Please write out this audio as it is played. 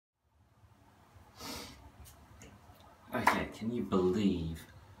Okay, can you believe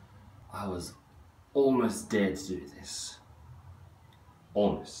I was almost dared to do this?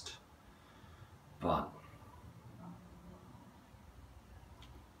 Almost. But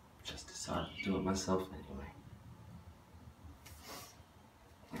just decided to do it myself anyway.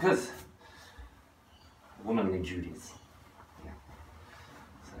 Because womanly duties. Yeah.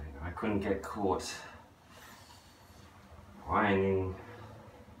 So I couldn't get caught lying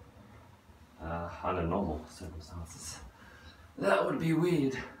under normal circumstances. That would be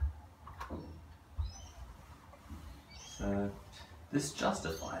weird. So this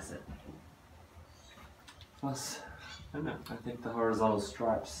justifies it. Plus, I don't know, I think the horizontal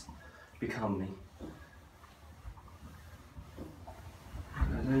stripes become me. I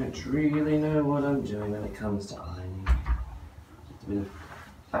don't really know what I'm doing when it comes to ironing. Just a bit of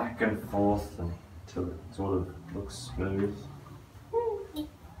back and forth until it sort of looks smooth.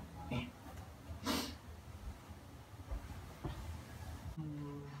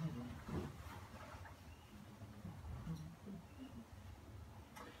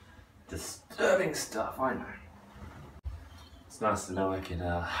 Disturbing stuff, I know. It's nice to know I could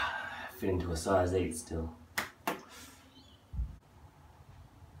fit into a size 8 still.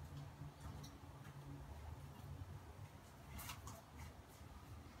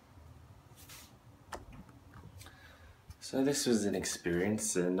 So this was an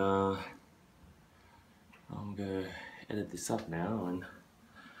experience, and I'm gonna edit this up now and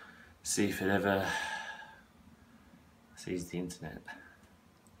see if it ever sees the internet.